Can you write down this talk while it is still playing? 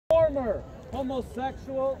former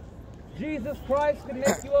homosexual. Jesus Christ can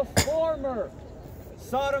make you a former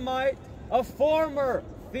sodomite, a former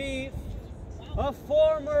thief, a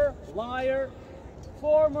former liar,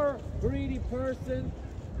 former greedy person.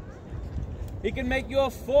 He can make you a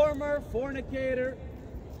former fornicator.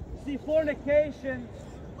 See, fornication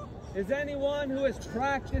is anyone who is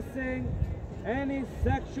practicing any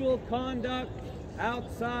sexual conduct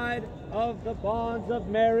outside of the bonds of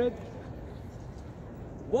marriage.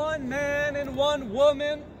 One man and one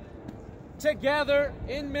woman together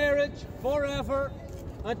in marriage forever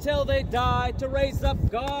until they die to raise up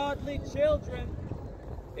godly children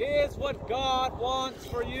is what God wants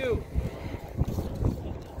for you.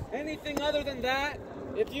 Anything other than that,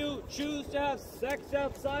 if you choose to have sex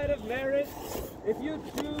outside of marriage, if you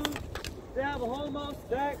choose to have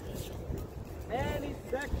homosex, any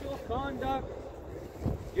sexual conduct,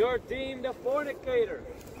 you're deemed a fornicator.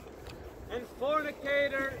 And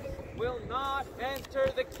fornicators will not enter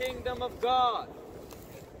the kingdom of God.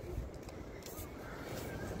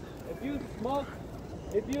 If you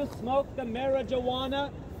smoke the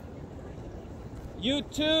marijuana, you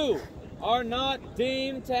too are not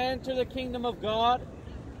deemed to enter the kingdom of God.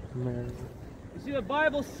 You see, the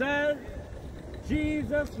Bible says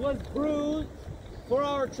Jesus was bruised for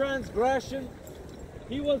our transgression.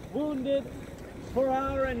 He was wounded for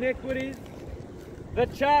our iniquities. The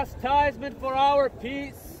chastisement for our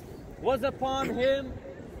peace was upon him,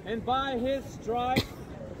 and by his stripes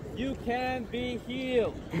you can be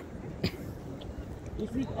healed. You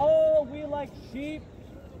see, all we like sheep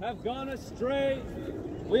have gone astray.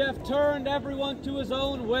 We have turned everyone to his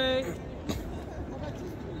own way.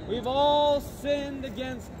 We've all sinned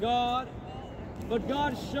against God, but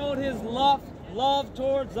God showed his love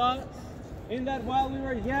towards us in that while we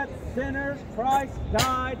were yet sinners, Christ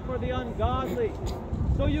died for the ungodly.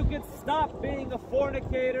 So you could stop being a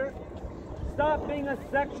fornicator, stop being a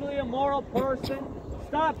sexually immoral person,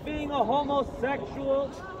 stop being a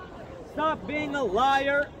homosexual, stop being a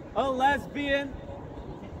liar, a lesbian.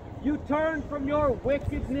 You turn from your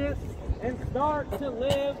wickedness and start to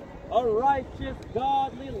live a righteous,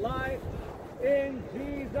 godly life in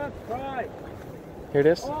Jesus Christ. Here it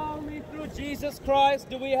is. Only through Jesus Christ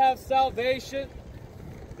do we have salvation.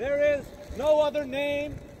 There is no other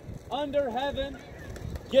name under heaven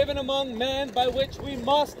given among men by which we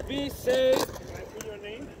must be saved. Can I see your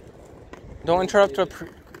name? Don't interrupt.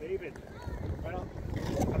 David. Well,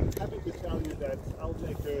 I'm happy to tell you that I'll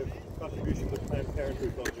make a contribution to Planned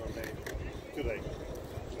Parenthood on your name today.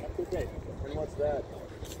 Okay, and what's that?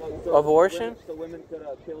 Abortion? So women could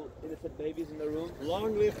kill innocent babies in their room?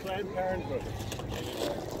 Long live Planned Parenthood.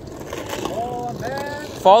 Oh, a man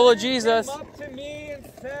Follow Jesus. came up to me and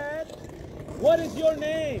said, "What is your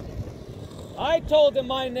name?" I told him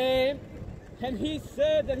my name, and he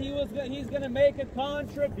said that he's going to make a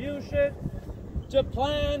contribution to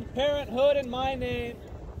Planned Parenthood in my name.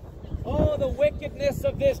 Oh, the wickedness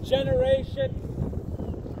of this generation,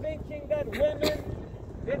 thinking that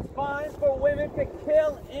it's fine for women to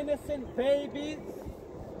kill innocent babies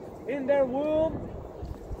in their womb,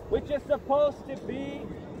 which is supposed to be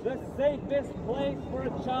the safest place for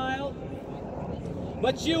a child.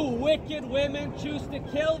 But you wicked women choose to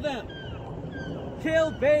kill them.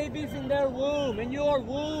 Kill babies in their womb, in your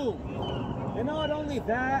womb. And not only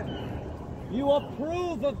that, you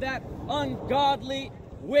approve of that ungodly,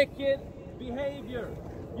 wicked behavior.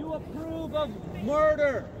 You approve of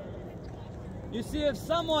murder. You see, if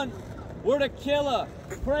someone were to kill a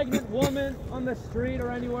pregnant woman on the street or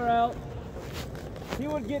anywhere else, he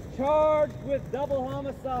would get charged with double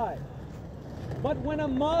homicide. But when a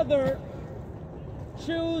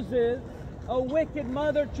wicked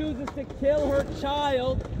mother chooses to kill her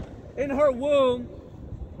child in her womb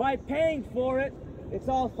by paying for it, it's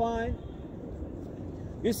all fine.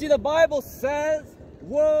 You see, the Bible says,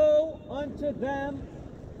 woe unto them,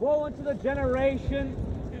 woe unto the generation,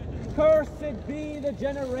 cursed be the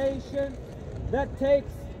generation that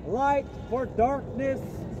takes light for darkness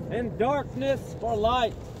and darkness for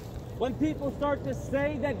light. When people start to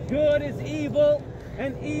say that good is evil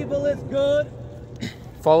and evil is good,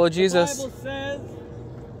 Follow Jesus. the Bible says,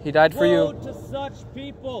 He died for woe you. to such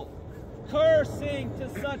people, cursing to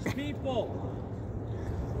such people.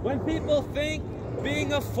 When people think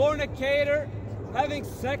being a fornicator, having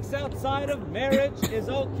sex outside of marriage is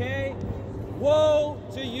okay, woe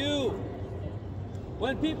to you.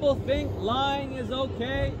 When people think lying is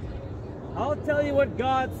okay, I'll tell you what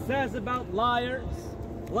God says about liars.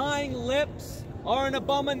 Lying lips are an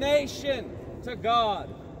abomination to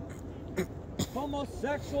God.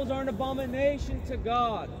 Homosexuals are an abomination to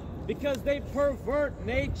God because they pervert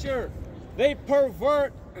nature. They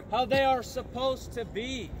pervert how they are supposed to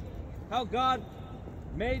be, how God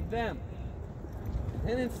made them.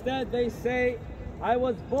 And instead they say, I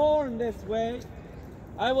was born this way.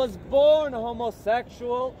 I was born a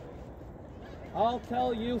homosexual. I'll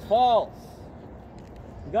tell you false.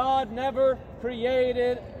 God never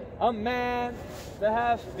created a man to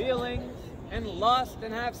have feelings and lust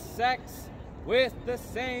and have sex with the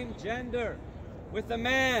same gender, with a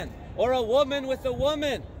man, or a woman with a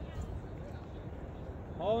woman.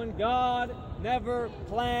 Oh, and God never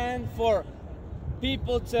planned for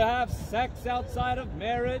people to have sex outside of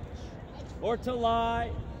marriage, or to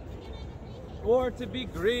lie, or to be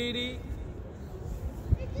greedy,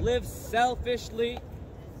 live selfishly.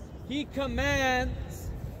 He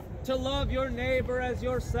commands to love your neighbor as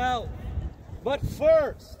yourself. But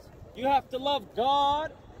first, you have to love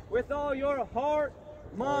God with all your heart,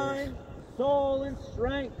 mind, soul, and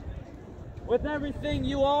strength. With everything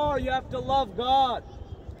you are, you have to love God.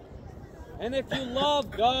 And if you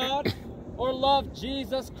love God or love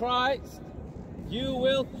Jesus Christ, you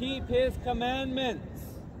will keep His commandments.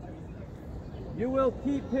 You will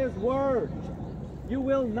keep His word. You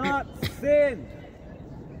will not sin.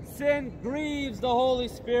 Sin grieves the Holy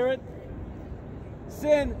Spirit.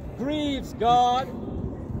 Sin grieves God.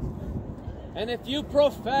 And if you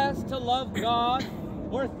profess to love God,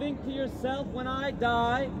 or think to yourself, when I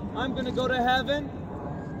die, I'm going to go to heaven,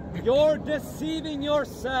 you're deceiving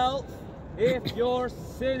yourself if you're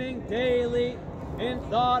sinning daily in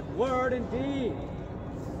thought, word, and deed.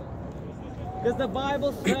 Because the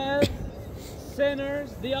Bible says,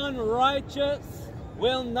 sinners, the unrighteous,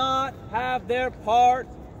 will not have their part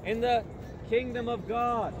in the kingdom of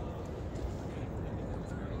God.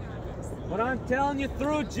 But I'm telling you,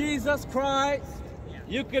 through Jesus Christ,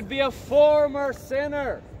 you could be a former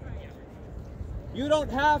sinner. You don't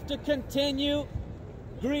have to continue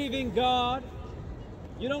grieving God.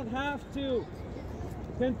 You don't have to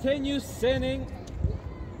continue sinning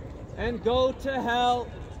and go to hell.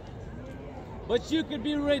 But you could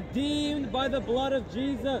be redeemed by the blood of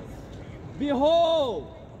Jesus.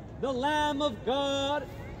 Behold, the Lamb of God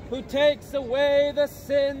who takes away the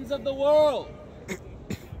sins of the world.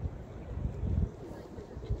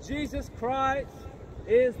 Jesus Christ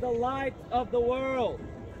is the light of the world.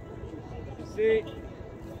 You see?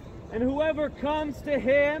 And whoever comes to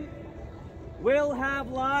Him will have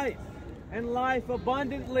life, and life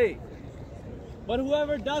abundantly. But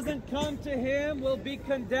whoever doesn't come to Him will be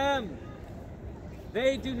condemned.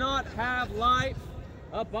 They do not have life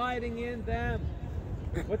abiding in them,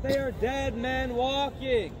 but they are dead men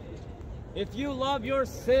walking. If you love your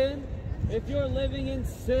sin, if you're living in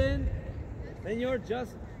sin, then you're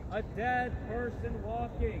just a dead person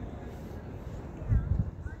walking.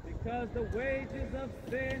 Because the wages of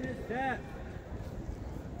sin is death.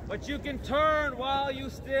 But you can turn while you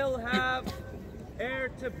still have air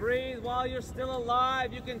to breathe, while you're still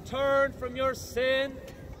alive. You can turn from your sin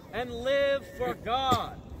and live for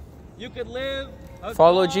God. You could live a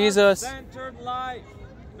God-centered life,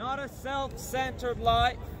 not a self-centered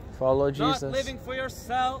life. Follow Jesus. Not living for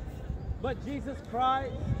yourself, but Jesus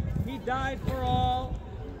Christ. He died for all,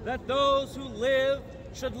 that those who live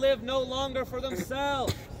should live no longer for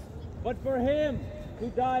themselves, but for Him who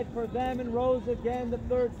died for them and rose again the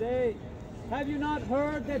third day. Have you not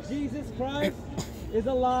heard that Jesus Christ is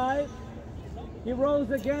alive? He rose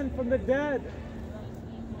again from the dead.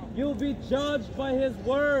 You'll be judged by His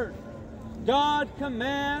word. God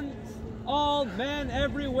commands all men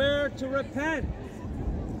everywhere to repent,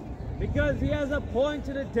 because He has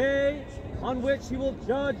appointed a day on which He will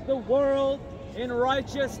judge the world in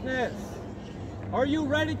righteousness. Are you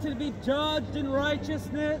ready to be judged in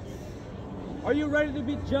righteousness? Are you ready to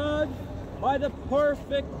be judged by the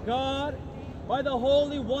perfect God, by the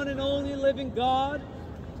holy one and only living God,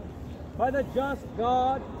 by the just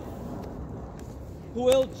God who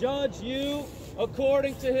will judge you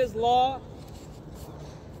according to His law?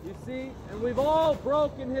 You see, and we've all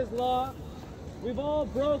broken His law. We've all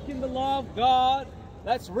broken the law of God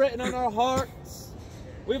that's written on our hearts.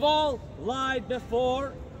 We've all lied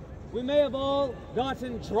before. We may have all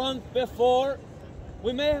gotten drunk before.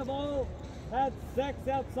 We may have all had sex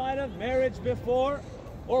outside of marriage before,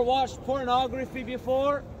 or watched pornography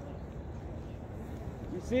before.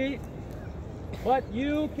 You see? But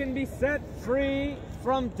you can be set free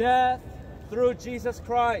from death through Jesus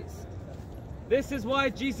Christ. This is why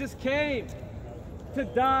Jesus came, to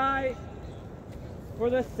die for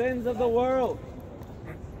the sins of the world,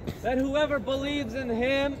 that whoever believes in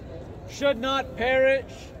Him should not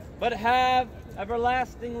perish, but have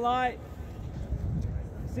everlasting life.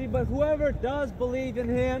 See, but whoever does believe in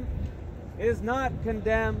Him is not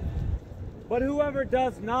condemned, But whoever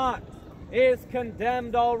does not is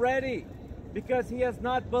condemned already, because he has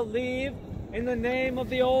not believed in the name of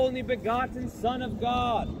the only begotten Son of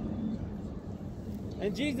God.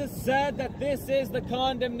 And Jesus said that this is the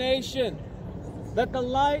condemnation, that the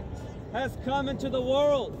light has come into the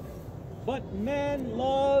world, but men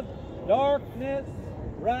love darkness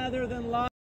rather than light.